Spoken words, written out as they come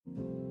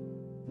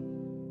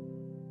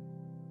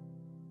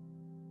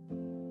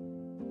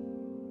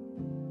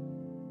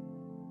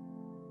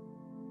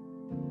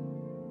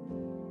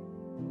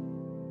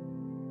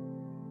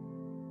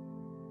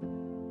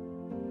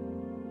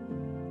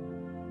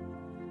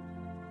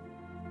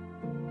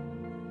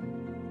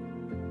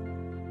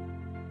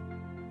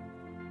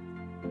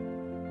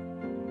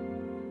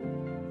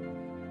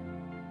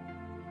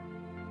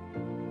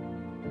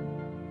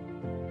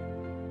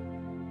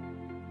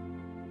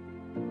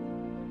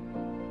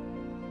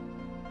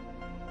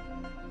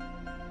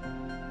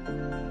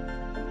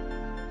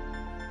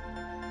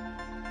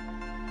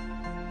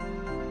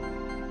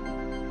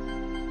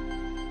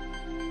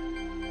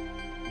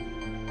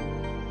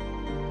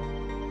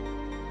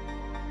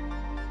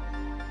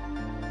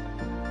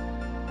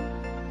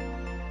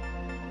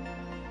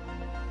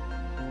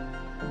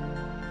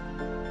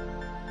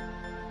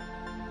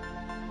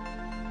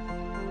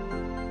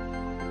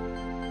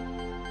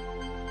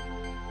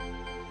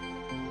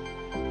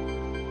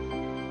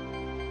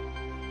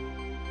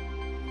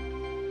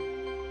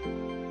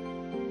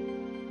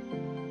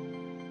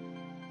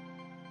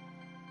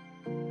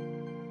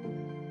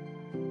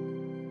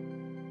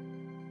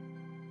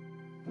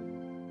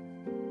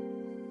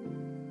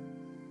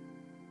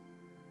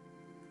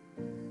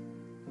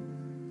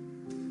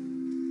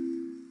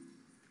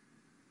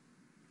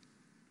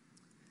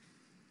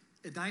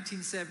In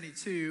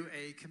 1972,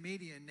 a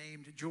comedian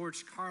named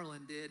George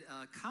Carlin did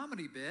a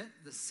comedy bit,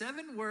 The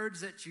 7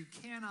 Words That You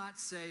Cannot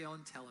Say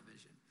on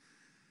Television.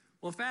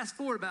 Well, fast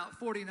forward about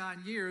 49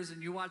 years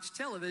and you watch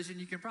television,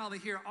 you can probably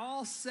hear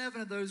all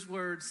 7 of those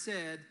words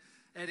said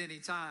at any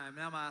time.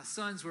 Now, my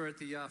sons were at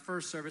the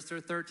first service.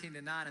 They're 13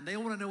 and 9, and they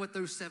want to know what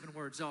those 7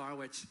 words are,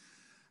 which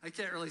I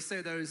can't really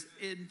say those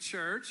in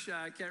church.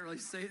 I can't really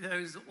say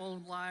those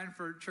online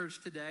for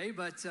church today,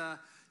 but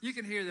you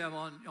can hear them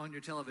on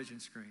your television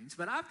screens.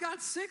 But I've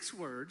got 6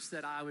 words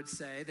that I would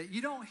say that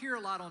you don't hear a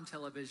lot on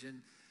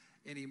television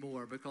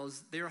anymore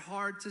because they're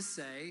hard to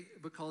say,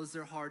 because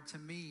they're hard to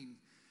mean.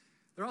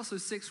 There are also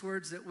 6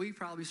 words that we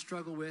probably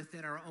struggle with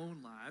in our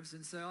own lives,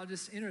 and so I'll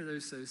just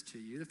introduce those to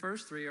you. The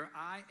first 3 are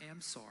I am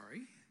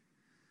sorry,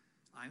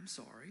 I am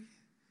sorry.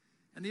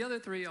 And the other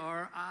 3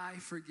 are I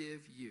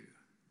forgive you,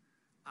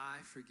 I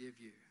forgive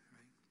you.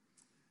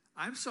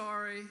 I'm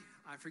sorry,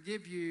 I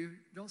forgive you. You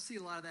don't see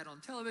a lot of that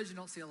on television,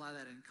 don't see a lot of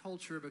that in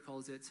culture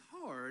because it's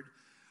hard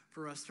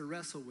for us to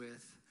wrestle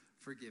with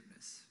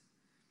forgiveness.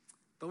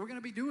 But we're going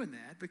to be doing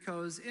that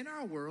because in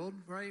our world,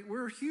 right,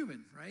 we're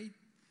human, right?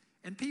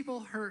 And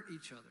people hurt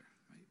each other,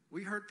 right?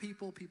 We hurt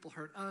people, people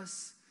hurt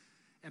us.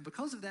 And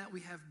because of that,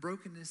 we have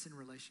brokenness in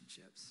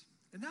relationships.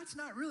 And that's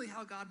not really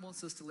how God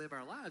wants us to live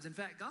our lives. In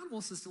fact, God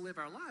wants us to live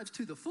our lives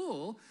to the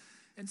full.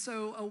 And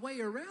so a way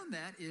around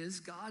that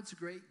is God's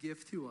great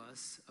gift to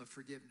us of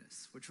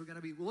forgiveness, which we're going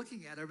to be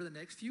looking at over the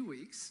next few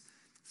weeks.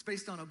 It's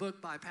based on a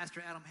book by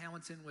Pastor Adam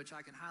Hamilton, which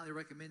I can highly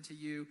recommend to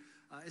you.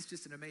 It's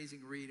just an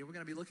amazing read. And we're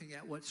going to be looking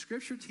at what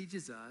Scripture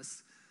teaches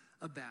us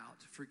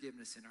about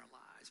forgiveness in our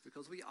lives,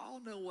 because we all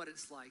know what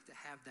it's like to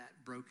have that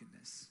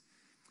brokenness.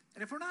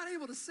 And if we're not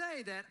able to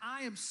say that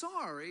I am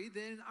sorry,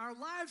 then our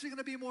lives are going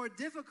to be more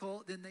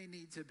difficult than they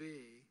need to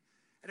be.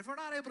 And if we're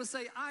not able to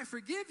say, I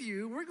forgive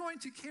you, we're going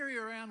to carry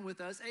around with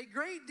us a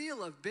great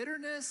deal of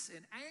bitterness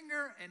and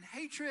anger and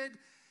hatred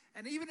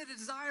and even a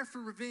desire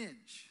for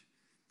revenge.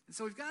 And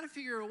so we've got to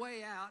figure a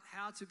way out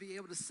how to be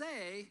able to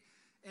say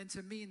and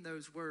to mean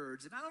those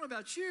words. And I don't know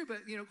about you, but,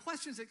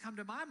 questions that come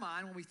to my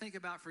mind when we think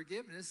about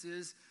forgiveness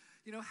is,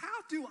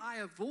 how do I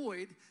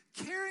avoid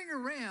carrying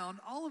around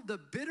all of the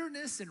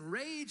bitterness and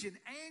rage and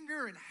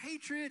anger and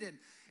hatred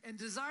and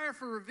desire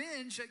for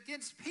revenge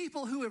against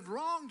people who have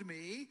wronged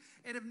me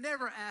and have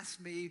never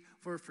asked me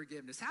for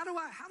forgiveness? How do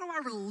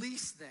I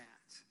release that?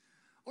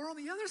 Or on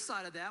the other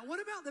side of that,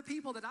 what about the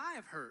people that I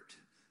have hurt?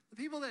 The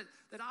people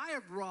that I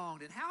have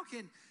wronged? And how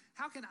can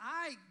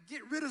I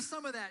get rid of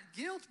some of that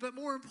guilt? But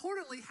more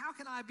importantly, how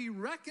can I be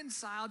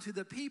reconciled to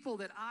the people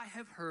that I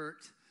have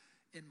hurt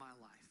in my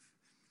life?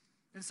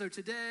 And so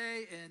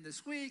today and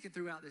this week and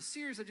throughout this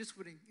series, I just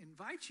would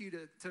invite you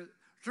to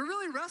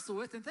really wrestle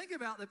with and think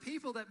about the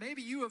people that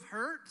maybe you have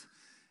hurt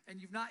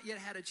and you've not yet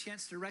had a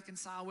chance to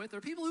reconcile with,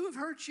 or people who have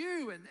hurt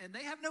you and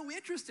they have no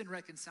interest in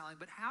reconciling.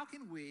 But how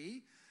can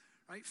we,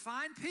 right,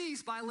 find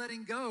peace by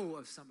letting go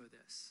of some of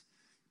this?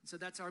 And so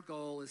that's our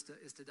goal, is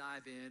to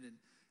dive in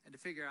and to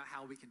figure out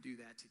how we can do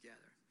that together.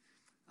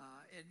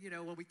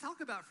 When we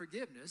talk about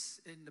forgiveness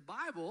in the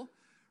Bible,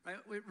 right,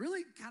 it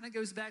really kind of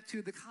goes back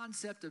to the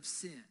concept of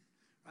sin.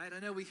 Right?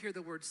 I know we hear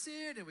the word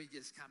sin and we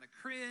just kind of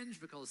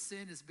cringe because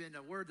sin has been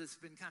a word that's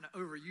been kind of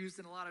overused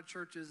in a lot of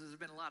churches. There's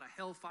been a lot of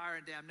hellfire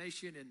and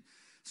damnation and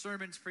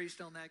sermons preached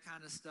on that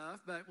kind of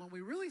stuff. But when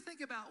we really think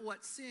about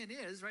what sin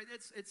is, right,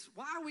 it's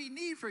why we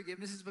need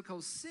forgiveness is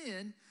because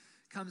sin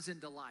comes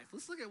into life.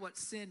 Let's look at what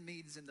sin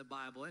means in the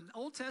Bible. In the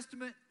Old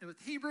Testament with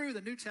Hebrew,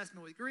 the New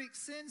Testament with Greek,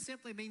 sin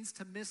simply means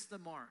to miss the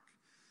mark.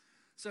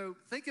 So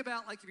think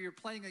about like if you're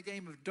playing a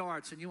game of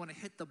darts and you want to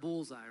hit the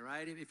bullseye,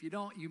 right? If you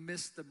don't, you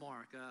miss the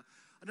mark.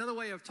 Another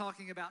way of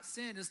talking about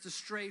sin is to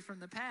stray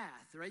from the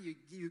path, right?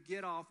 You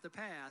get off the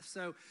path.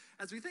 So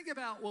as we think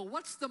about, well,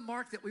 what's the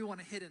mark that we want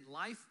to hit in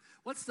life?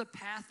 What's the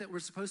path that we're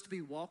supposed to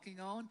be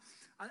walking on?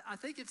 I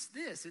think it's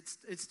this.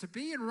 It's to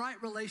be in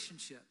right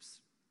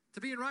relationships.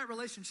 To be in right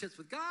relationships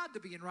with God,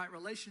 to be in right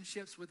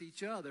relationships with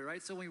each other,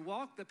 right? So when we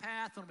walk the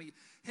path, when we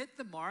hit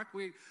the mark,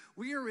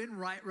 we are in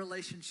right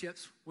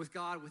relationships with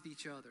God, with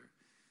each other,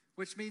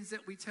 which means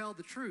that we tell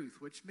the truth,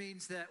 which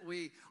means that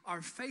we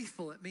are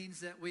faithful. It means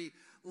that we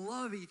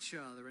love each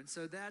other. And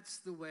so that's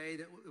the way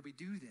that we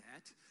do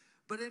that.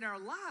 But in our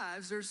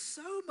lives, there's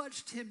so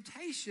much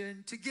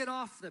temptation to get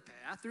off the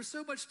path. There's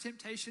so much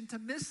temptation to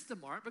miss the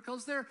mark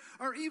because there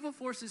are evil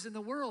forces in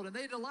the world, and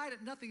they delight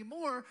at nothing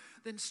more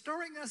than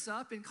stirring us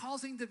up and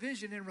causing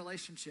division in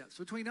relationships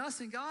between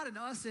us and God and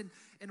us and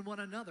one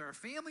another, our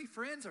family,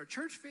 friends, our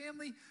church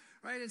family,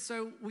 right? And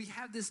so we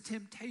have this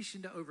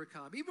temptation to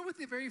overcome. Even with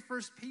the very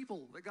first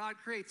people that God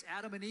creates,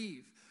 Adam and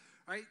Eve,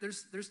 right?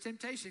 There's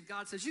temptation.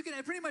 God says you can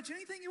have pretty much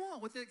anything you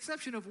want with the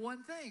exception of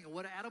one thing. And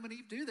what do Adam and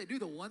Eve do? They do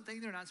the one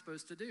thing they're not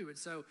supposed to do. And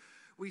so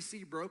we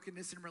see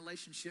brokenness in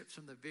relationships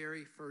from the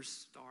very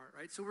first start,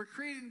 right? So we're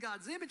created in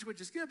God's image,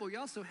 which is good, but we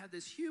also have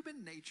this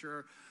human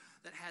nature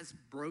that has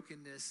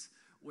brokenness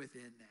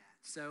within that.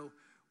 So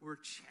we're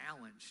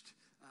challenged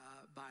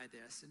by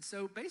this. And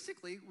so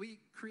basically we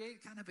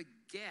create kind of a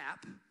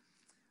gap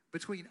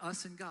between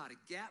us and God,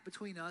 a gap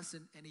between us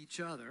and each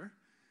other.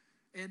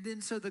 And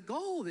then, so the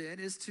goal then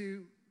is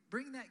to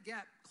bring that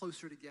gap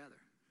closer together,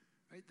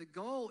 right? The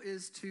goal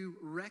is to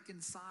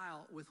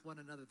reconcile with one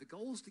another. The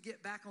goal is to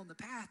get back on the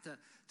path,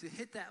 to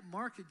hit that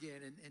mark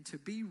again and to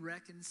be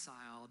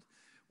reconciled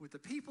with the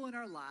people in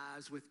our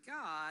lives, with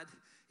God,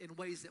 in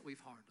ways that we've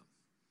harmed them.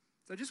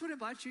 So I just want to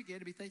invite you again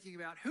to be thinking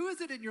about who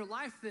is it in your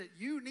life that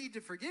you need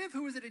to forgive?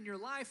 Who is it in your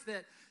life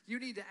that you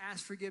need to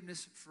ask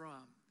forgiveness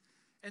from?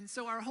 And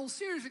so our whole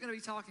series, we're going to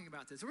be talking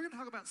about this. We're going to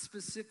talk about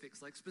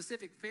specifics, like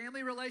specific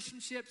family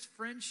relationships,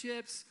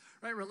 friendships,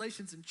 right?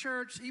 Relations in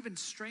church, even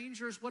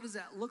strangers. What does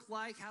that look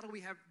like? How do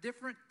we have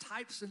different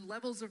types and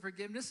levels of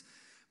forgiveness?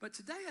 But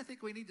today, I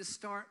think we need to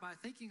start by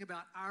thinking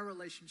about our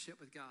relationship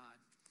with God.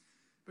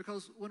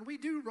 Because when we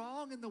do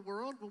wrong in the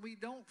world, when we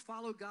don't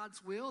follow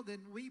God's will, then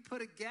we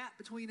put a gap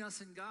between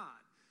us and God.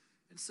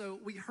 And so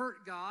we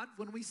hurt God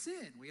when we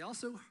sin. We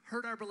also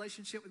hurt our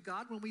relationship with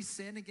God when we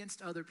sin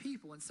against other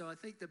people. And so I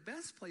think the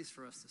best place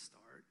for us to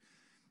start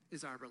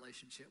is our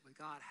relationship with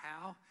God.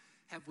 How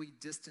have we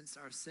distanced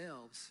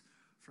ourselves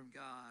from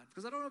God?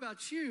 Because I don't know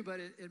about you, but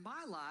in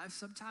my life,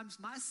 sometimes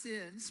my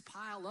sins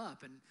pile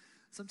up. And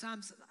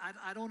sometimes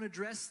I don't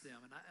address them.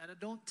 And I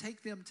don't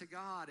take them to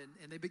God.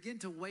 And they begin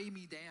to weigh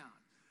me down.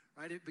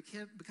 Right, it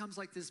becomes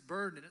like this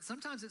burden. And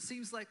sometimes it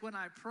seems like when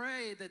I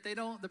pray that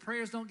the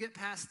prayers don't get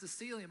past the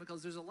ceiling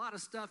because there's a lot of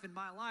stuff in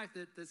my life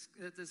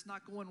that's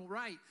not going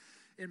right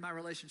in my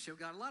relationship with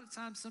God. A lot of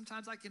times,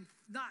 sometimes I can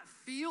not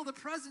feel the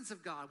presence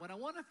of God when I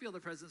want to feel the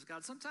presence of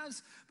God.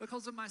 Sometimes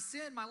because of my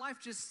sin, my life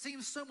just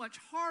seems so much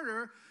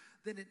harder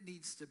than it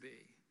needs to be.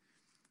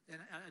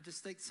 And I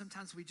just think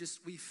sometimes we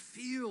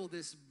feel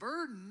this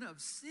burden of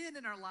sin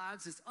in our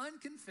lives, this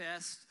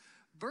unconfessed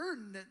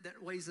burden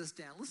that weighs us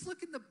down. Let's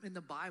look in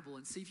the Bible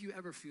and see if you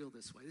ever feel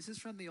this way. This is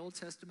from the Old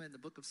Testament in the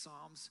book of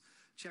Psalms,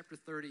 chapter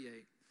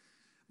 38.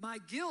 My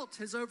guilt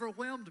has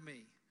overwhelmed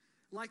me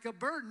like a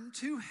burden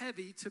too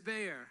heavy to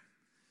bear.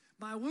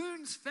 My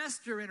wounds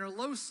fester and are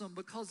loathsome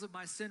because of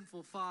my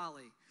sinful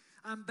folly.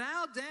 I'm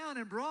bowed down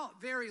and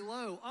brought very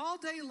low. All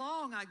day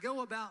long I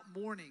go about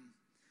mourning.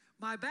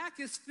 My back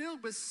is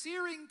filled with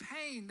searing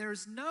pain.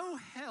 There's no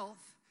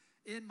health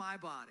in my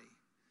body.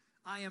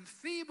 I am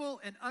feeble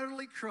and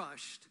utterly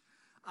crushed.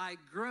 I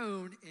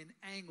groan in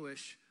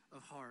anguish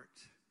of heart.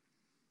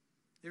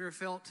 You ever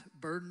felt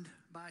burdened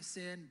by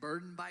sin,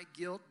 burdened by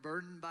guilt,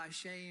 burdened by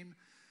shame?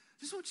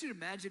 Just want you to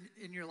imagine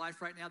in your life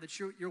right now that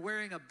you're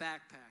wearing a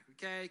backpack,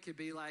 okay? It could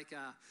be like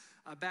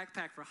a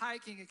backpack for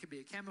hiking. It could be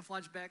a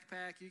camouflage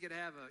backpack. You could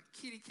have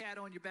a kitty cat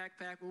on your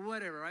backpack, or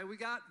whatever, right? We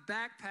got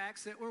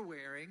backpacks that we're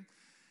wearing.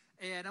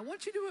 And I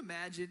want you to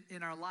imagine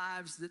in our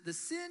lives that the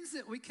sins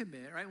that we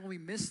commit, right, when we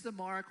miss the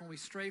mark, when we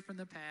stray from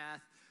the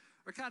path,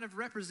 are kind of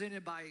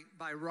represented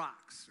by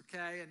rocks,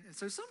 okay? And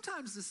so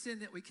sometimes the sin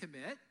that we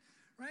commit,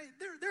 right,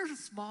 they're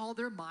small,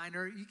 they're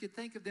minor. You could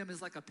think of them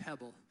as like a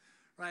pebble,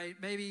 right?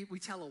 Maybe we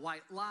tell a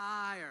white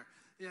lie,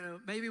 or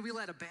maybe we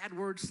let a bad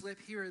word slip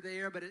here or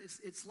there, but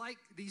it's like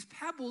these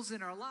pebbles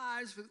in our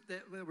lives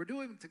that we're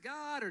doing to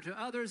God or to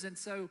others. And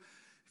so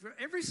for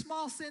every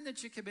small sin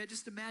that you commit,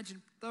 just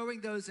imagine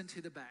throwing those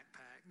into the backpack.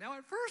 Now,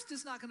 at first,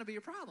 it's not going to be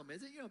a problem,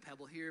 is it?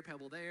 Pebble here,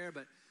 pebble there,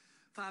 but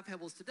 5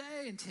 pebbles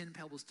today and 10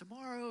 pebbles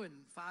tomorrow and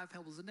 5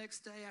 pebbles the next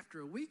day. After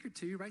a week or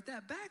two, right,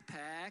 that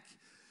backpack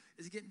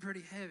is getting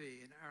pretty heavy,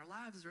 and our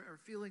lives are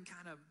feeling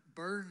kind of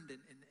burdened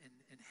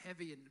and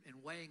heavy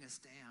and weighing us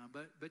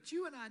down. But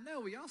you and I know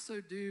we also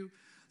do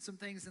some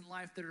things in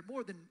life that are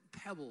more than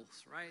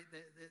pebbles, right?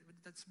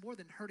 That's more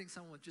than hurting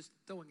someone with just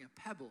throwing a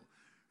pebble.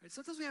 Right?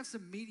 Sometimes we have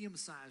some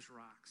medium-sized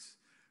rocks,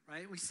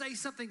 right? We say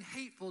something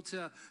hateful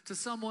to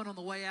someone on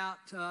the way out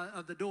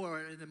of the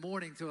door in the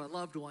morning, to a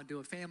loved one, to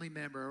a family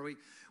member. Or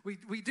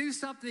we do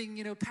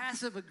something,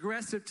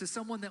 passive-aggressive to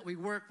someone that we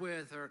work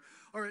with.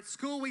 Or at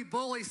school we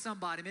bully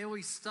somebody. Maybe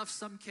we stuff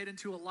some kid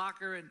into a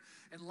locker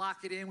and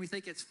lock it in. We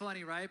think it's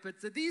funny, right? But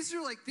these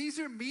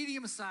are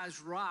medium-sized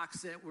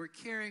rocks that we're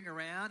carrying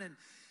around, and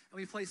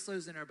we place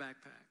those in our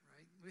backpack,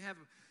 right? We have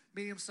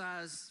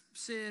medium-sized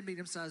sin,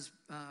 medium-sized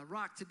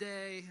rock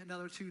today,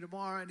 another 2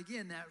 tomorrow. And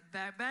again,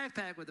 that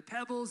backpack with the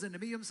pebbles and the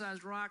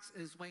medium-sized rocks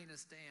is weighing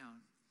us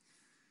down.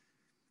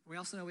 We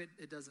also know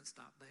it doesn't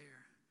stop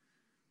there.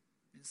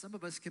 And some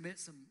of us commit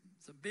some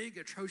big,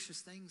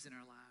 atrocious things in our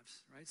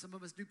lives, right? Some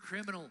of us do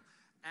criminal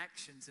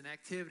actions and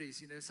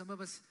activities. Some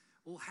of us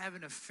will have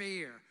an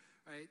affair,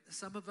 right?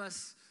 Some of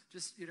us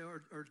just,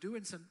 are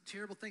doing some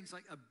terrible things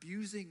like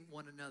abusing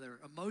one another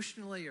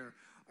emotionally or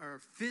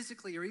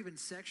physically or even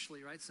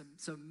sexually, right?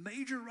 Some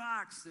major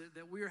rocks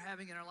that we're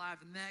having in our life,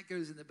 and that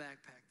goes in the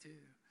backpack too.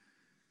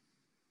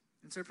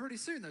 And so pretty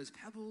soon, those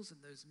pebbles and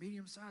those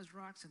medium-sized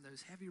rocks and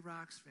those heavy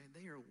rocks, man,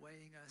 they are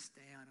weighing us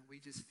down, and we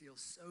just feel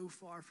so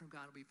far from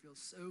God. We feel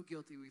so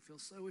guilty. We feel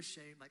so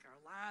ashamed, like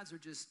our lives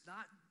are just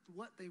not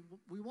what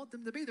we want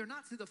them to be. They're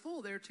not to the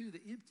full. They're to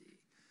the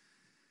empty.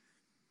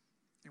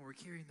 And we're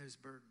carrying those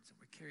burdens, and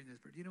we're carrying those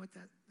burdens. You know what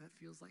that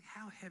feels like?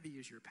 How heavy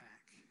is your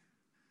pack?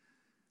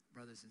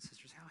 Brothers and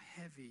sisters, how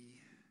heavy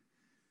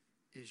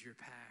is your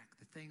pack?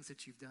 The things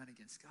that you've done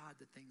against God,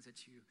 the things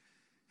that you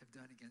have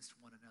done against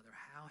one another.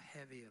 How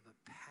heavy of a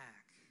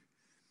pack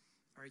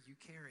are you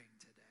carrying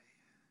today?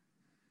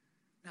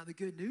 Now, the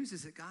good news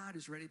is that God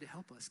is ready to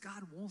help us.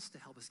 God wants to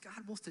help us.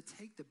 God wants to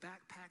take the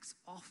backpacks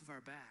off of our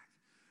back,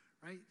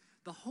 right?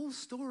 The whole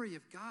story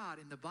of God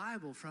in the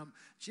Bible, from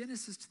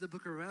Genesis to the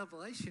book of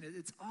Revelation,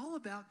 it's all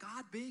about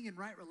God being in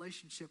right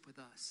relationship with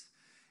us.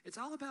 It's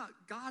all about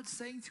God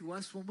saying to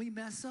us when we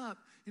mess up,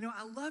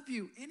 I love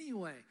you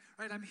anyway,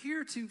 right? I'm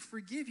here to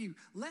forgive you.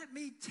 Let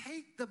me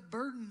take the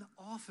burden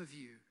off of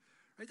you,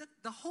 right?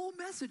 The whole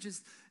message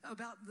is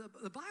about,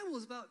 the Bible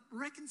is about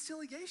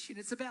reconciliation.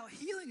 It's about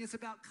healing. It's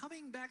about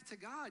coming back to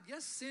God.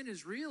 Yes, sin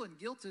is real, and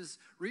guilt is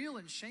real,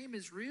 and shame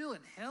is real,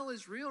 and hell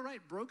is real, right?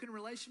 Broken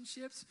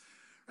relationships,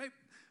 right?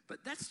 But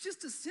that's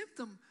just a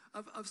symptom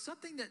of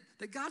something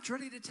that God's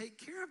ready to take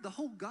care of. The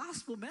whole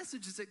gospel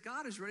message is that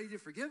God is ready to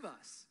forgive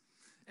us,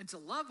 and to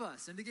love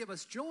us, and to give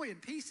us joy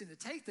and peace, and to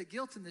take the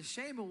guilt and the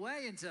shame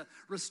away, and to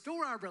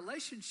restore our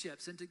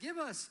relationships, and to give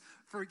us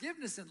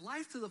forgiveness and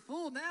life to the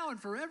full now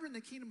and forever in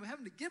the kingdom of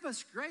heaven, to give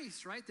us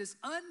grace, right? This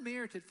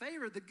unmerited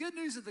favor. The good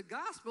news of the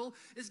gospel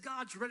is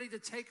God's ready to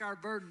take our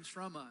burdens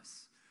from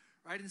us,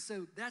 right? And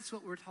so that's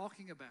what we're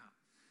talking about,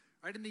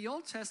 right? In the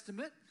Old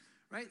Testament,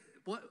 right,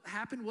 what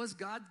happened was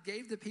God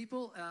gave the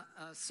people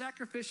a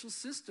sacrificial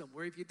system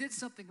where if you did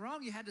something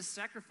wrong, you had to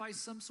sacrifice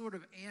some sort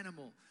of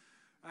animal.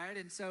 Right?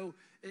 And so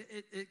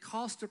it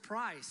cost a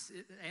price.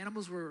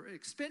 Animals were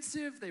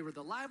expensive. They were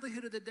the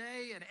livelihood of the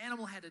day. An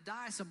animal had to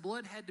die. Some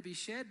blood had to be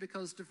shed,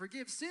 because to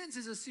forgive sins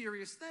is a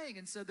serious thing.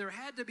 And so there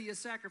had to be a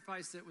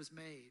sacrifice that was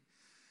made.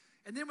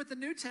 And then with the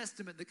New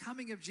Testament, the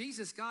coming of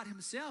Jesus, God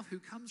himself, who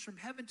comes from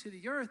heaven to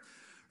the earth,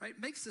 right,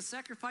 makes the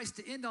sacrifice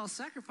to end all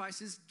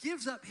sacrifices,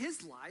 gives up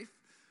his life,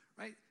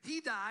 right?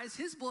 He dies.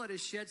 His blood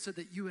is shed so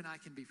that you and I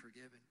can be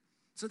forgiven.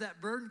 So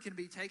that burden can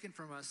be taken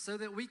from us, so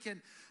that we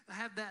can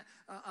have that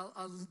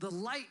the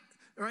light,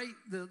 right?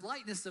 The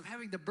lightness of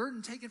having the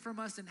burden taken from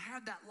us, and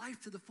have that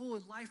life to the full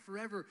and life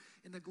forever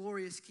in the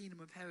glorious kingdom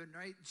of heaven,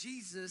 right?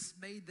 Jesus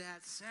made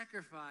that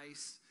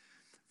sacrifice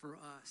for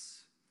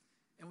us.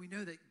 And we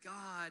know that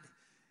God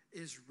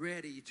is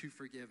ready to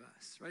forgive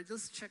us, right?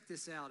 Let's check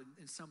this out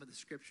in some of the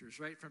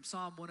scriptures, right? From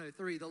Psalm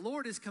 103, the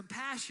Lord is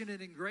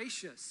compassionate and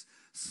gracious,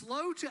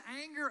 slow to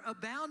anger,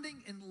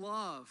 abounding in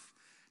love.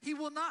 He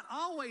will not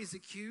always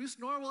accuse,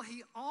 nor will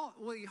he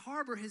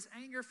harbor his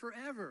anger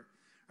forever,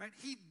 right?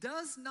 He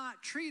does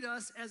not treat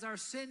us as our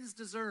sins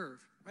deserve,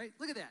 right?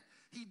 Look at that.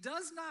 He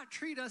does not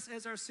treat us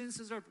as our sins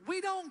deserve. We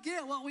don't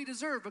get what we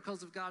deserve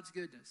because of God's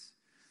goodness,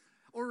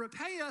 or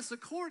repay us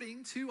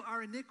according to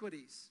our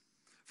iniquities.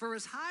 For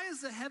as high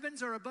as the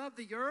heavens are above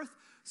the earth,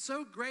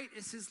 so great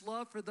is his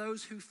love for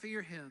those who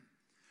fear him.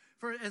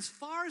 For as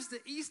far as the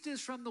east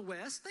is from the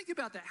west, think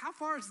about that. How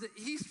far is the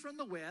east from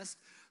the west?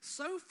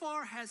 So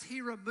far has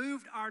he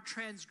removed our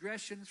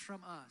transgressions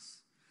from us.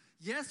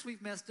 Yes,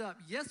 we've messed up.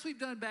 Yes, we've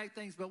done bad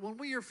things. But when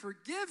we are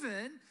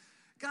forgiven,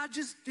 God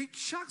he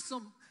chucks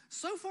them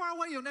so far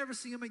away you'll never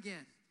see them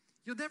again.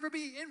 You'll never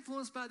be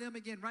influenced by them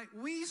again, right?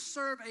 We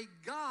serve a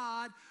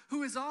God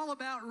who is all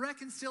about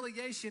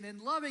reconciliation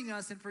and loving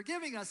us and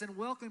forgiving us and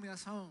welcoming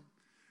us home,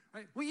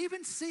 right? We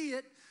even see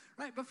it.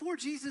 Right, before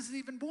Jesus is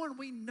even born,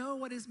 we know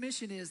what his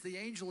mission is. The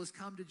angel has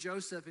come to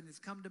Joseph and has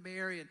come to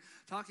Mary and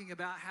talking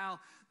about how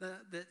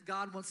that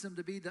God wants them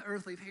to be the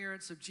earthly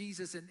parents of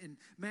Jesus. And in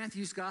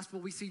Matthew's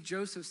gospel, we see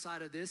Joseph's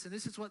side of this. And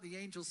this is what the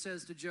angel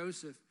says to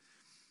Joseph.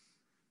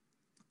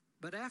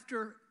 But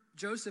after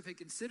Joseph had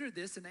considered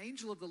this, an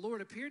angel of the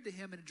Lord appeared to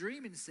him in a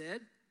dream and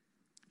said,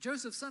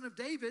 Joseph, son of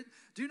David,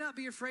 do not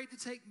be afraid to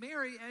take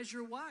Mary as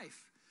your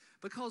wife,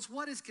 because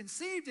what is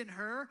conceived in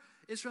her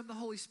is from the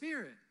Holy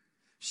Spirit.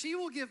 She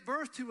will give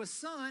birth to a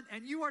son,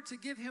 and you are to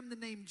give him the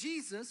name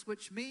Jesus,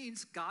 which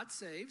means God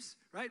saves,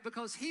 right?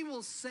 Because he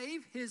will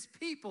save his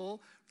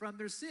people from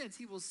their sins.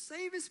 He will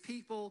save his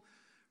people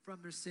from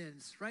their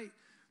sins, right?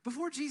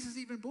 Before Jesus is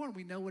even born,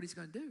 we know what he's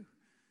going to do.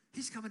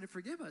 He's coming to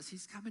forgive us.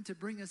 He's coming to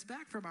bring us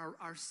back from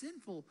our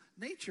sinful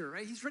nature,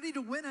 right? He's ready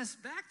to win us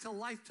back to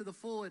life to the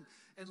full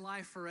and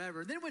life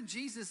forever. And then when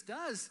Jesus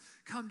does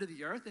come to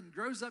the earth and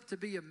grows up to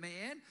be a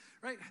man,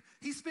 right,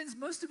 he spends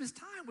most of his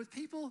time with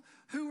people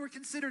who were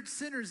considered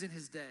sinners in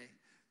his day,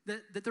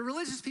 that the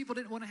religious people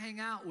didn't want to hang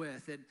out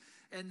with.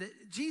 and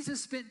that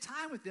Jesus spent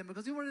time with them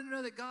because he wanted to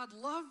know that God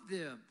loved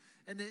them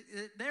and that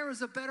there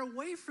was a better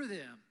way for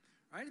them,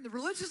 right? And the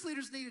religious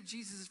leaders needed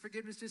Jesus'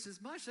 forgiveness just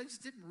as much. They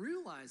just didn't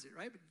realize it,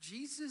 right? But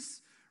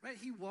Jesus, right,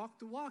 he walked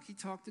the walk, he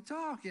talked the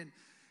talk. And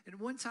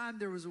one time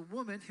there was a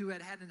woman who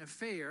had had an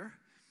affair,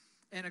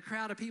 and a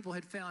crowd of people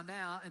had found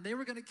out, and they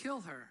were going to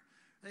kill her.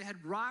 They had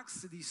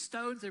rocks, these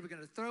stones, they were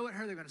going to throw at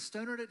her, they were going to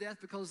stone her to death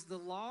because the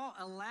law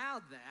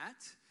allowed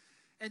that.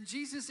 And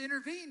Jesus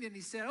intervened and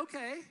he said,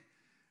 okay,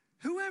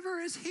 whoever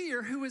is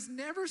here who has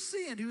never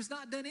sinned, who's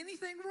not done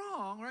anything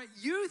wrong, right,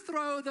 you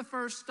throw the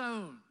first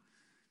stone.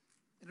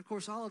 And of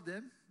course, all of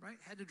them, right,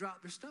 had to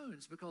drop their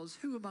stones because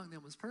who among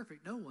them was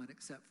perfect? No one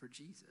except for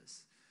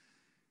Jesus.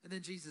 And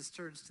then Jesus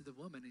turns to the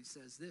woman and he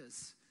says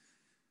this.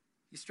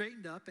 He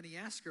straightened up and he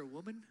asked her,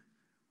 woman,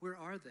 where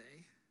are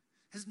they?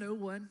 Has no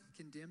one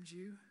condemned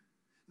you?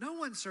 No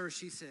one, sir,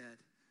 she said.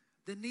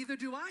 Then neither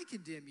do I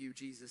condemn you,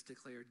 Jesus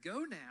declared. Go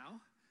now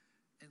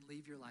and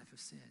leave your life of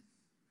sin.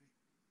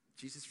 Right?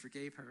 Jesus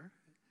forgave her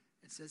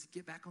and says,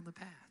 get back on the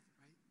path.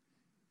 Right?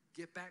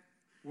 Get back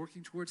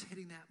working towards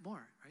hitting that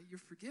mark. Right? You're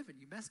forgiven.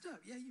 You messed up.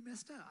 Yeah, you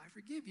messed up. I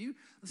forgive you.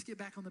 Let's get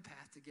back on the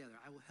path together.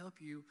 I will help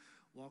you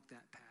walk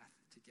that path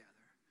together.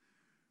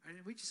 Right?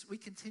 And we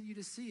continue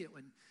to see it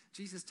when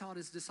Jesus taught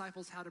his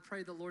disciples how to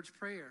pray the Lord's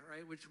Prayer,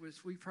 right? Which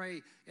we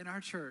pray in our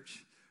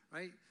church,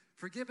 right?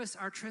 Forgive us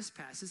our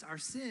trespasses, our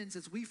sins,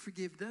 as we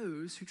forgive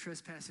those who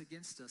trespass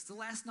against us. The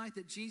last night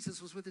that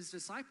Jesus was with his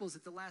disciples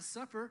at the Last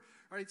Supper,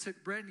 right, he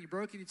took bread and he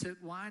broke it, he took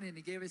wine and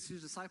he gave it to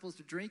his disciples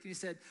to drink. And he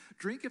said,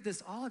 drink of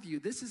this, all of you.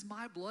 This is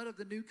my blood of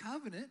the new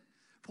covenant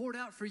poured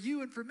out for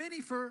you and for many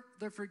for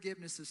the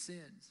forgiveness of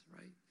sins,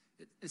 right?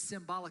 It is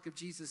symbolic of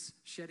Jesus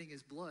shedding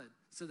his blood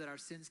so that our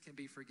sins can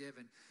be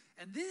forgiven.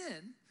 And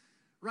then,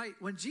 right,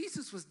 when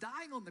Jesus was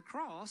dying on the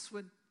cross,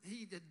 when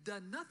he had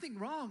done nothing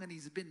wrong and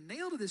he's been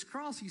nailed to this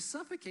cross, he's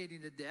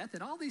suffocating to death,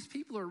 and all these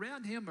people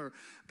around him are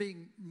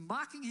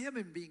mocking him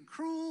and being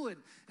cruel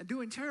and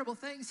doing terrible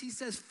things. He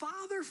says,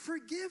 Father,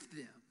 forgive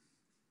them,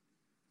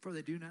 for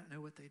they do not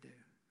know what they do.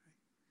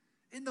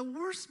 In the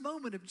worst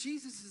moment of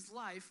Jesus'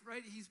 life,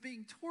 right, he's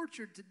being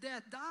tortured to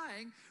death,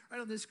 dying right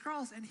on this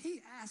cross, and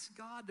he asked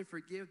God to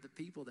forgive the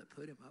people that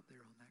put him up there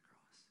on that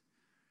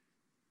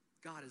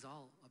cross. God is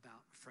all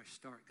about a fresh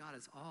start. God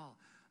is all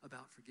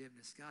about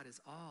forgiveness. God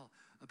is all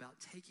about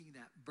taking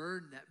that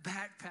burden, that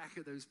backpack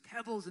of those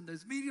pebbles and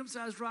those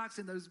medium-sized rocks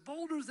and those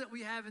boulders that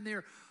we have in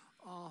there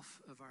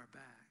off of our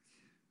back.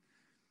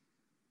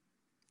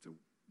 So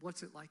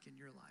what's it like in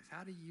your life?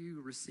 How do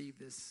you receive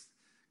this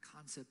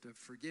concept of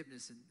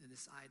forgiveness and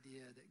this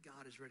idea that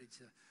God is ready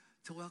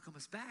to welcome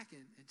us back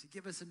and to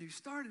give us a new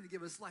start and to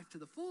give us life to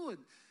the full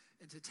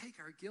and to take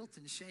our guilt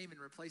and shame and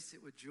replace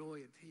it with joy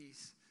and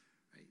peace,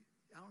 right?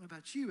 I don't know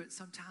about you, but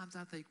sometimes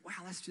I think, wow,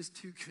 that's just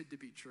too good to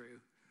be true.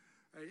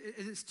 Right?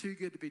 It is too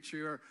good to be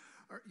true. Or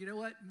you know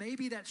what?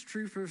 Maybe that's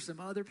true for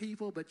some other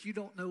people, but you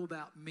don't know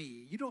about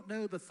me. You don't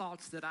know the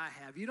thoughts that I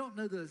have. You don't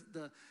know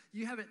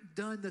you haven't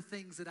done the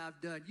things that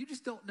I've done. You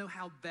just don't know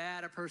how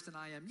bad a person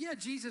I am. Yeah,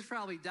 Jesus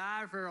probably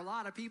died for a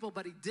lot of people,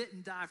 but he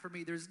didn't die for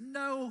me. There's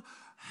no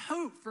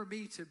hope for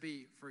me to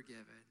be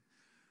forgiven.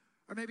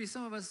 Or maybe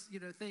some of us,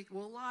 think,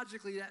 well,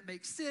 logically that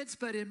makes sense,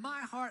 but in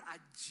my heart, I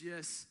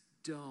just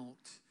don't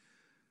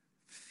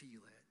feel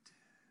it.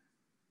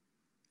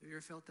 Have you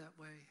ever felt that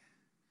way?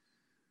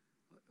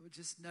 Well,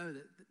 just know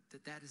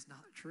that is not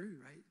true,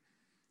 right?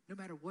 No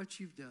matter what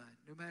you've done,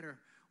 no matter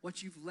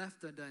what you've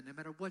left undone, no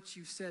matter what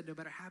you've said, no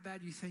matter how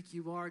bad you think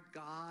you are,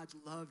 God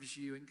loves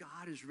you and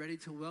God is ready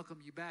to welcome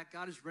you back.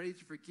 God is ready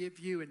to forgive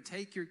you and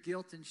take your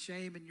guilt and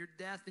shame and your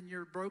death and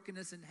your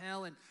brokenness and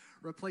hell and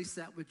replace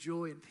that with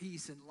joy and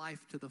peace and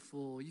life to the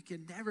full. You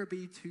can never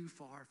be too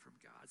far from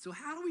God. So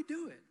how do we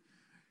do it?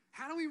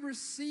 How do we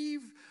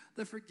receive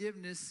the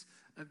forgiveness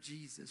of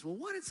Jesus? Well,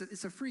 one,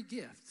 it's a free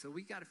gift, so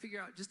we got to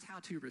figure out just how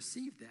to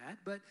receive that.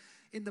 But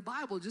in the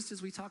Bible, just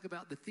as we talk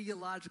about the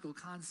theological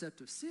concept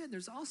of sin,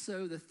 there's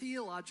also the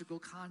theological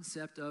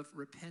concept of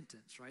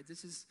repentance, right?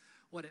 This is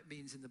what it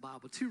means in the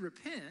Bible. To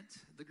repent,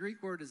 the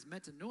Greek word is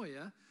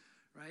metanoia,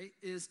 right,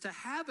 is to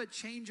have a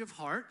change of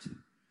heart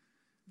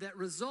that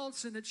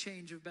results in a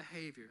change of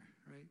behavior,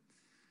 right?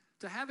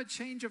 To have a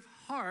change of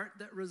heart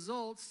that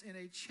results in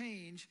a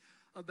change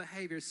of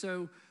behavior.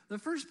 So the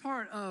first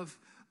part of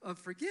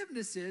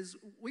forgiveness is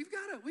we've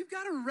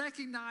got to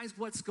recognize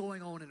what's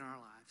going on in our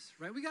lives,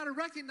 right? We got to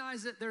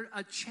recognize that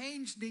a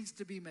change needs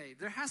to be made.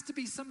 There has to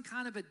be some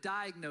kind of a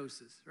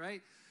diagnosis,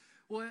 right?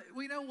 Well,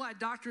 we know why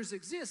doctors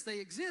exist. They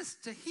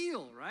exist to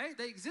heal, right?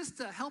 They exist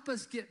to help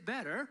us get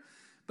better.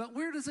 But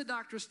where does a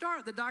doctor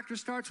start? The doctor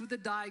starts with a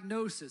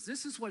diagnosis.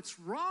 This is what's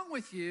wrong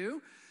with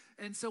you,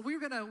 and so we're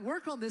going to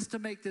work on this to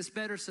make this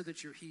better so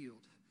that you're healed.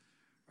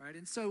 Right?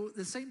 And so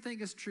the same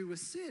thing is true with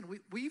sin.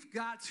 We've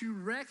got to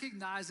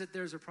recognize that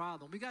there's a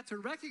problem. We've got to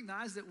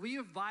recognize that we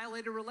have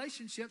violated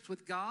relationships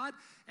with God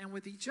and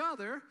with each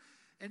other.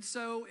 And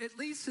so it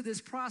leads to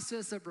this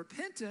process of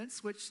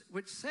repentance, which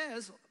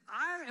says,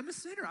 I am a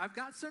sinner. I've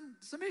got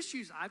some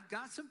issues. I've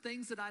got some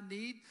things that I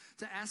need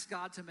to ask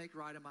God to make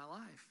right in my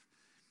life.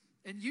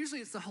 And usually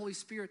it's the Holy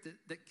Spirit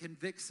that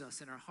convicts us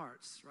in our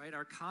hearts, right?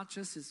 Our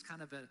conscience is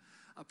kind of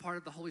a part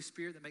of the Holy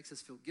Spirit that makes us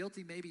feel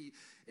guilty. Maybe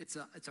it's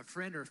a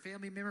friend or a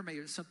family member. Maybe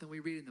it's something we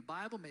read in the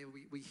Bible. Maybe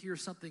we hear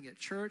something at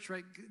church,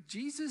 right?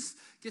 Jesus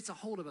gets a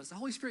hold of us. The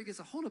Holy Spirit gets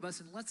a hold of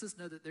us and lets us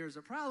know that there's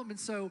a problem. And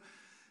so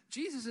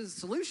Jesus is the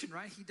solution,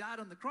 right? He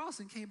died on the cross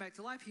and came back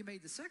to life. He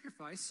made the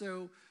sacrifice.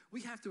 So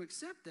we have to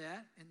accept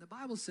that. And the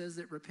Bible says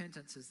that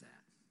repentance is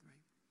that,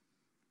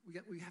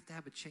 right? We have to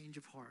have a change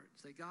of heart.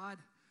 Say, God,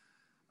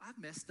 I've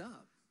messed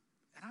up,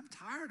 and I'm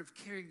tired of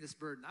carrying this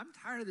burden. I'm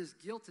tired of this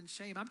guilt and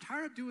shame. I'm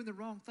tired of doing the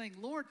wrong thing.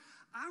 Lord,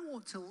 I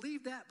want to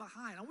leave that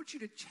behind. I want you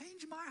to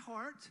change my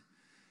heart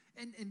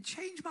and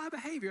change my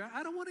behavior.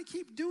 I don't want to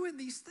keep doing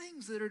these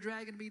things that are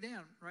dragging me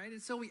down, right?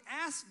 And so we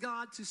ask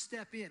God to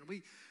step in.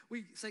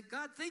 We say,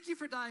 God, thank you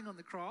for dying on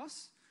the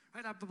cross,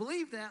 right? I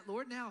believe that,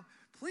 Lord. Now,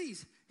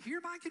 please hear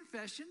my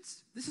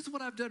confessions. This is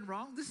what I've done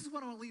wrong. This is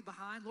what I want to leave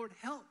behind. Lord,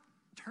 help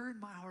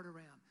turn my heart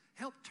around.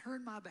 Help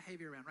turn my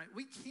behavior around, right?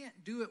 We can't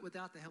do it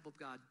without the help of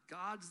God.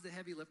 God's the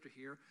heavy lifter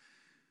here,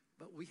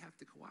 but we have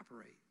to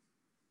cooperate.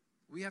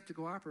 We have to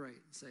cooperate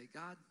and say,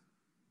 God,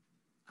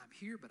 I'm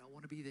here, but I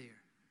want to be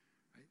there.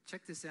 Right?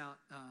 Check this out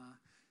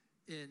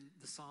in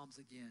the Psalms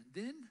again.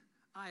 Then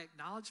I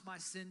acknowledged my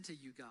sin to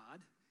you, God,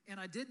 and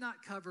I did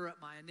not cover up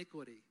my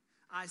iniquity.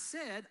 I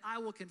said, I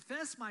will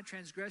confess my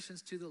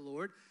transgressions to the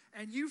Lord,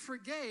 and you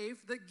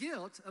forgave the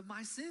guilt of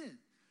my sin.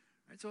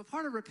 Right? So a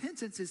part of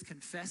repentance is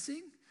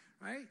confessing,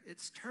 right?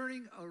 It's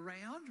turning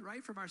around,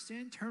 right, from our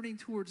sin, turning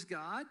towards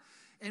God.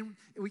 And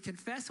we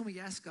confess and we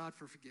ask God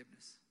for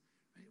forgiveness.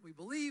 Right? We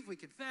believe, we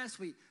confess,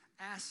 we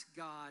ask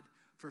God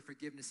for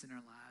forgiveness in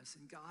our lives.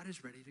 And God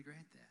is ready to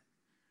grant that.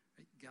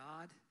 Right?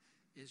 God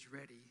is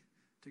ready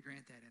to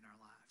grant that in our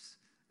lives.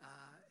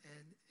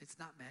 And it's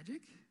not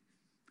magic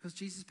because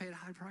Jesus paid a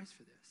high price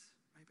for this.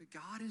 Right? But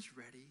God is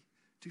ready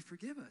to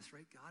forgive us,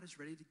 right? God is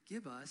ready to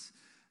give us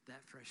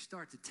that fresh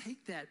start, to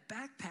take that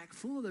backpack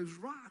full of those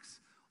rocks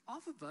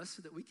off of us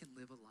so that we can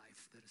live a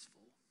life that is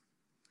full.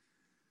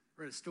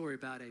 I read a story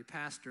about a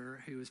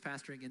pastor who was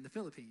pastoring in the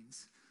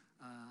Philippines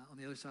on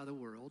the other side of the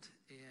world,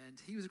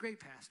 and he was a great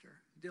pastor.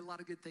 He did a lot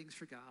of good things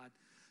for God,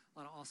 a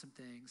lot of awesome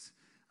things.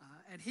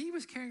 And he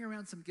was carrying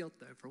around some guilt,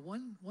 though, for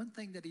one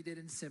thing that he did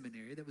in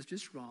seminary that was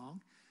just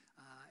wrong.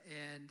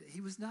 And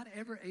he was not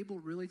ever able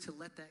really to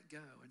let that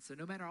go. And so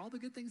no matter all the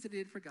good things that he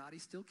did for God, he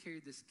still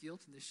carried this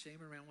guilt and this shame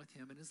around with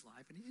him in his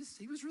life. And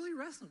he was really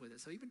wrestling with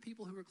it. So even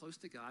people who are close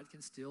to God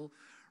can still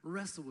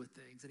wrestle with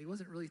things. And he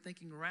wasn't really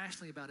thinking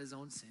rationally about his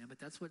own sin, but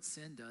that's what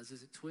sin does,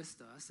 is it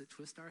twists us, it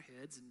twists our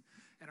heads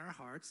and our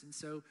hearts. And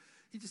so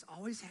he just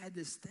always had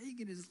this thing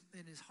in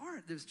his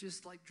heart that was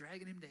just like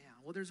dragging him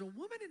down. Well, there's a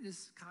woman in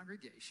his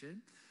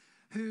congregation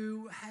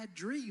who had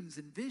dreams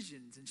and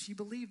visions, and she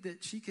believed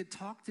that she could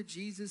talk to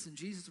Jesus and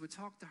Jesus would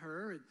talk to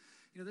her. And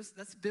you know,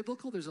 that's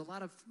biblical. There's a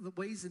lot of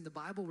ways in the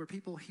Bible where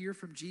people hear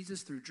from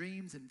Jesus through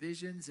dreams and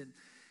visions,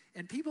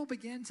 and people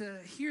began to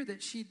hear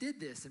that she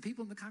did this, and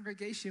people in the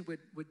congregation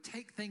would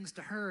take things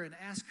to her and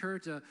ask her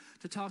to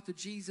talk to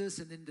Jesus,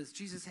 and then, does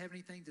Jesus have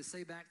anything to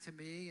say back to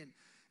me?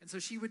 And so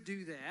she would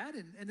do that,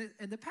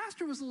 and the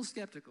pastor was a little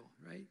skeptical,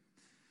 right?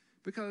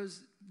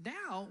 Because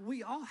now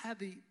we all have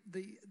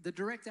the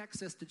direct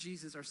access to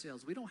Jesus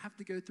ourselves. We don't have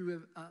to go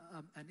through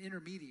an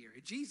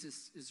intermediary.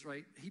 Jesus is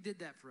right. He did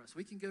that for us.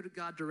 We can go to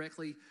God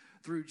directly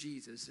through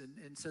Jesus.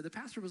 And so the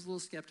pastor was a little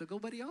skeptical,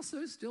 but he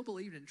also still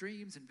believed in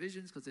dreams and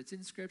visions because it's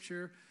in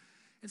Scripture.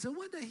 And so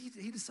one day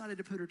he decided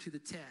to put her to the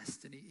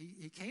test. And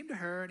he came to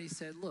her and he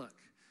said, look,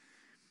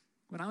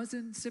 when I was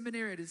in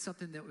seminary, I did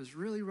something that was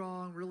really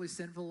wrong, really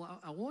sinful.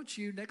 I want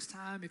you next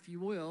time, if you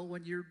will,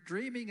 when you're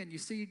dreaming and you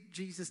see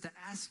Jesus, to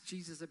ask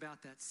Jesus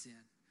about that sin.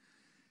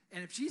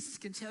 And if Jesus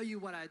can tell you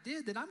what I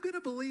did, then I'm going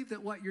to believe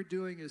that what you're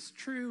doing is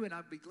true, and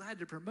I'd be glad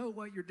to promote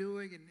what you're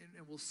doing,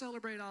 and we'll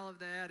celebrate all of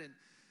that.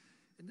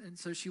 And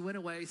so she went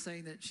away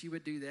saying that she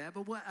would do that.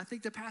 But what I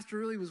think the pastor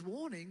really was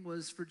wanting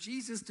was for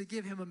Jesus to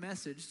give him a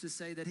message to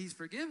say that he's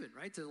forgiven,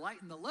 right? To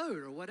lighten the load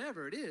or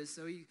whatever it is.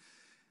 So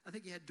I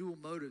think he had dual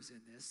motives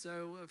in this.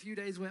 So a few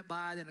days went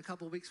by, then a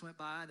couple of weeks went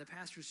by, and the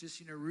pastor's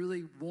just,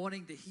 really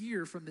wanting to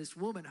hear from this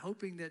woman,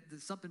 hoping that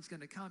something's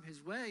going to come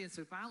his way. And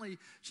so finally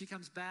she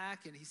comes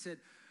back, and he said,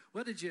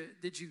 well, did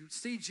you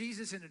see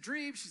Jesus in a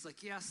dream? She's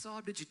like, yeah, I saw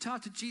him. Did you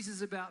talk to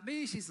Jesus about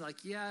me? She's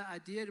like, yeah, I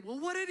did. Well,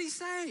 what did he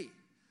say?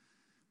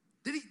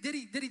 Did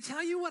he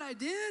tell you what I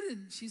did?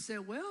 And she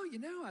said, well,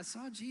 I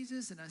saw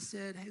Jesus, and I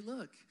said, hey,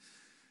 look,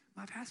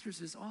 my pastor's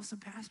this awesome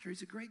pastor.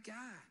 He's a great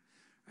guy.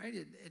 Right?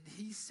 And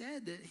he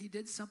said that he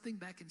did something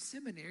back in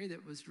seminary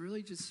that was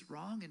really just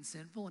wrong and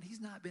sinful, and he's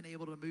not been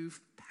able to move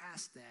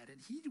past that.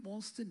 And he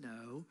wants to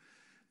know,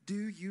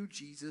 do you,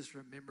 Jesus,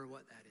 remember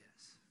what that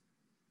is?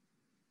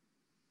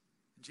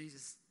 And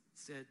Jesus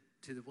said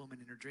to the woman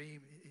in her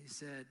dream, he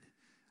said,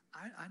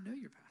 I know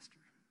your pastor.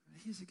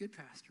 He's a good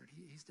pastor,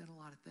 and he's done a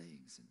lot of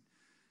things. And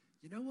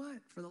you know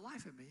what? For the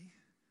life of me,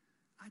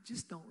 I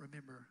just don't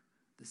remember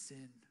the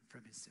sin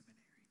from his seminary.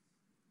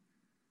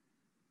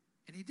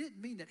 And he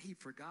didn't mean that he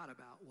forgot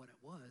about what it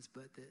was,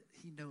 but that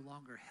he no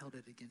longer held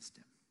it against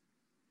him.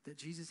 that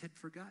Jesus had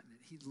forgotten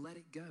it. He'd let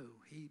it go.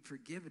 He'd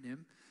forgiven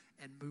him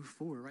and moved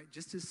forward, right?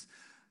 Just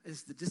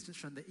as the distance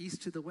from the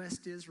east to the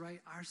west is,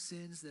 right? Our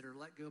sins that are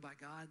let go by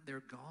God,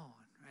 they're gone,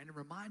 right? And it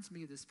reminds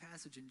me of this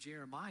passage in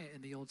Jeremiah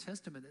in the Old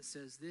Testament that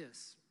says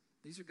this.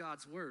 These are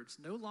God's words.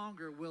 No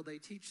longer will they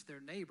teach their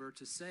neighbor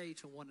to say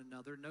to one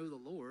another, know the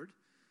Lord,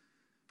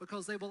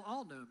 because they will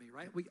all know me,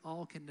 right? We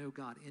all can know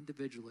God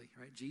individually,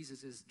 right?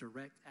 Jesus is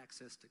direct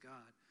access to God.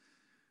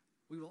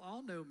 We will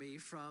all know me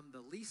from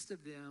the least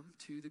of them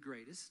to the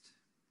greatest,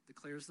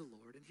 declares the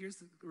Lord. And here's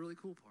the really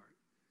cool part.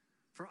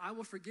 For I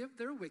will forgive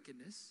their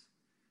wickedness,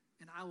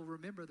 and I will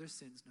remember their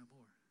sins no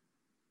more.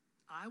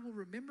 I will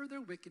remember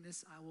their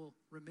wickedness. I will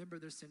remember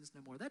their sins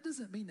no more. That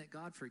doesn't mean that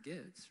God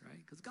forgets, right?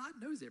 Because God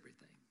knows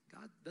everything.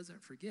 God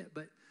doesn't forget.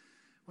 But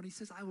when he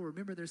says, I will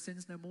remember their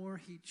sins no more,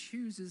 he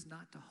chooses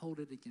not to hold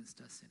it against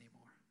us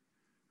anymore,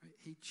 right?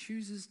 He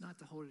chooses not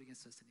to hold it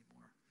against us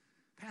anymore.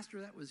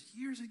 Pastor, that was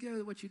years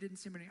ago what you did in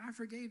seminary. I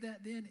forgave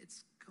that then.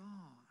 It's gone.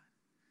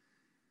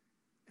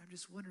 I'm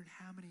just wondering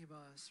how many of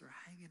us are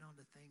hanging on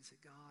to things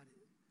that God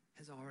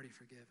has already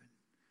forgiven.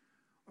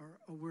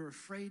 Or we're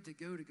afraid to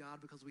go to God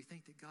because we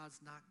think that God's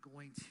not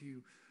going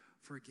to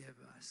forgive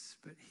us.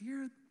 But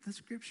here the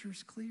scripture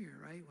is clear,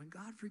 right? When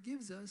God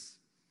forgives us,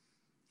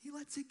 he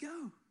lets it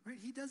go, right?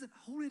 He doesn't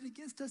hold it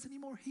against us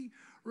anymore. He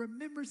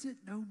remembers it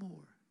no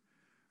more,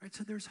 right?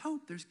 So there's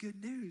hope. There's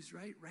good news,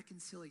 right?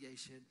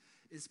 Reconciliation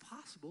is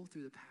possible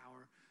through the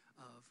power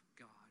of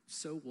God.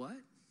 So what?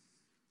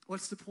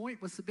 What's the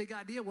point? What's the big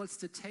idea? What's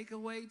the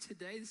takeaway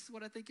today? This is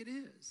what I think it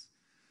is.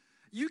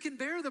 You can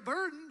bear the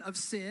burden of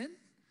sin,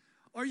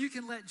 or you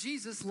can let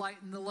Jesus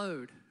lighten the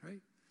load,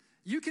 right?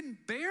 You can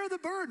bear the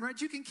burden,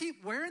 right? You can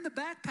keep wearing the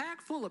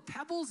backpack full of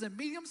pebbles and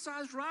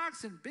medium-sized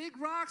rocks and big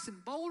rocks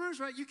and boulders,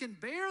 right? You can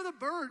bear the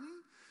burden,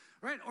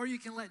 right? Or you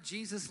can let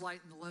Jesus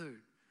lighten the load,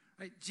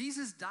 right?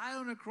 Jesus died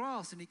on a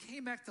cross and he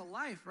came back to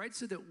life, right?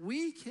 So that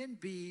we can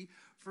be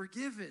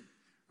forgiven,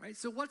 right?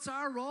 So what's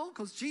our role?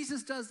 Because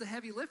Jesus does the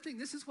heavy lifting.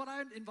 This is what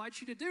I invite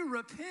you to do.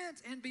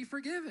 Repent and be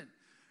forgiven,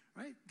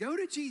 right? Go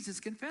to Jesus,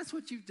 confess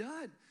what you've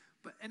done.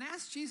 And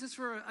ask Jesus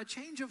for a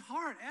change of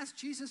heart. Ask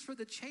Jesus for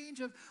the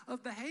change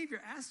of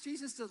behavior. Ask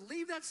Jesus to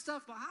leave that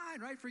stuff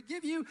behind, right?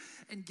 Forgive you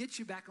and get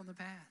you back on the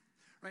path,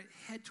 right?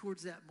 Head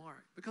towards that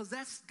mark, because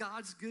that's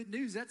God's good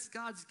news. That's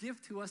God's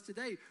gift to us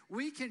today.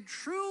 We can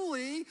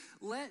truly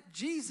let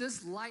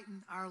Jesus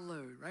lighten our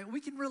load, right?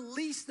 We can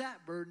release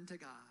that burden to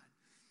God.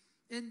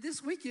 And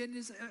this weekend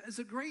is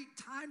a great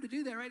time to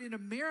do that, right? In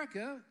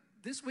America,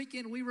 this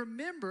weekend we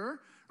remember,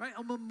 right,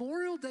 on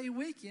Memorial Day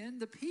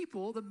weekend, the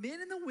people, the men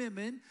and the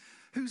women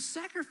who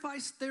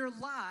sacrificed their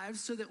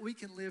lives so that we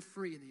can live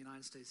free in the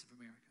United States of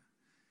America.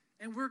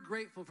 And we're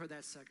grateful for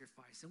that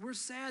sacrifice. And we're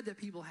sad that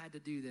people had to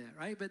do that,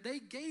 right? But they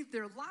gave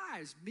their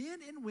lives. Men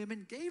and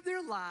women gave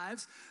their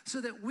lives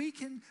so that we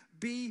can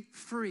be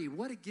free.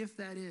 What a gift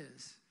that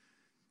is.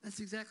 That's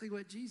exactly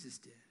what Jesus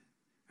did,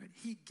 right?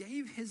 He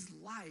gave his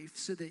life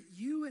so that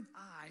you and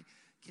I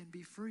can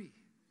be free.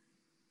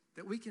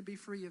 That we can be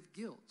free of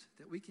guilt,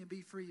 that we can be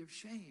free of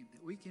shame,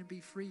 that we can be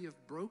free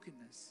of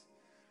brokenness,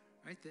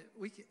 right? That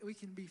we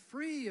can be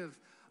free of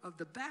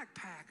the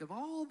backpack, of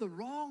all the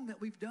wrong that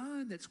we've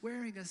done that's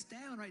wearing us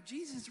down, right?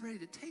 Jesus is ready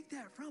to take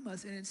that from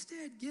us and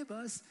instead give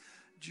us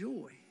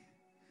joy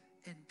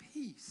and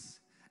peace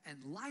and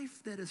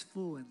life that is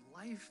full and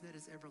life that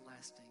is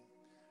everlasting.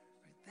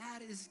 Right?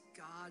 That is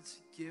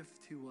God's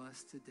gift to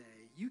us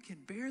today. You can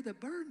bear the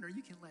burden or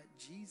you can let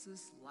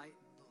Jesus lighten.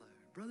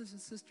 Brothers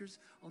and sisters,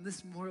 on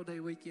this Memorial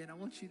Day weekend, I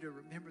want you to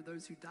remember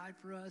those who died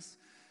for us,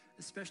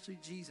 especially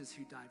Jesus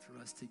who died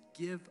for us, to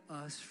give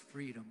us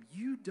freedom.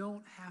 You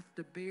don't have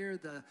to bear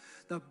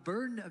the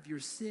burden of your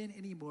sin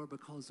anymore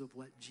because of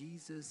what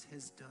Jesus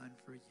has done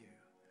for you,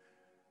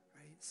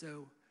 right?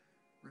 So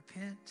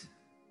repent,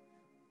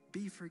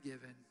 be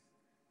forgiven,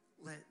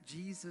 let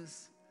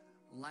Jesus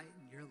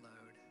lighten your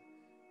load,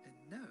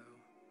 and know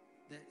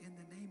that in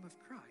the name of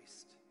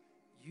Christ,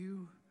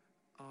 you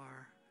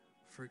are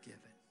forgiven.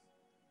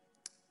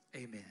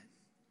 Amen.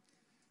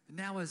 And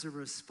now, as a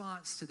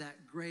response to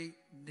that great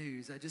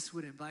news, I just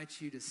would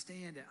invite you to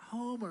stand at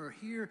home or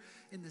here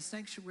in the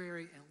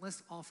sanctuary and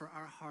let's offer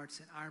our hearts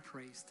and our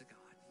praise to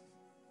God.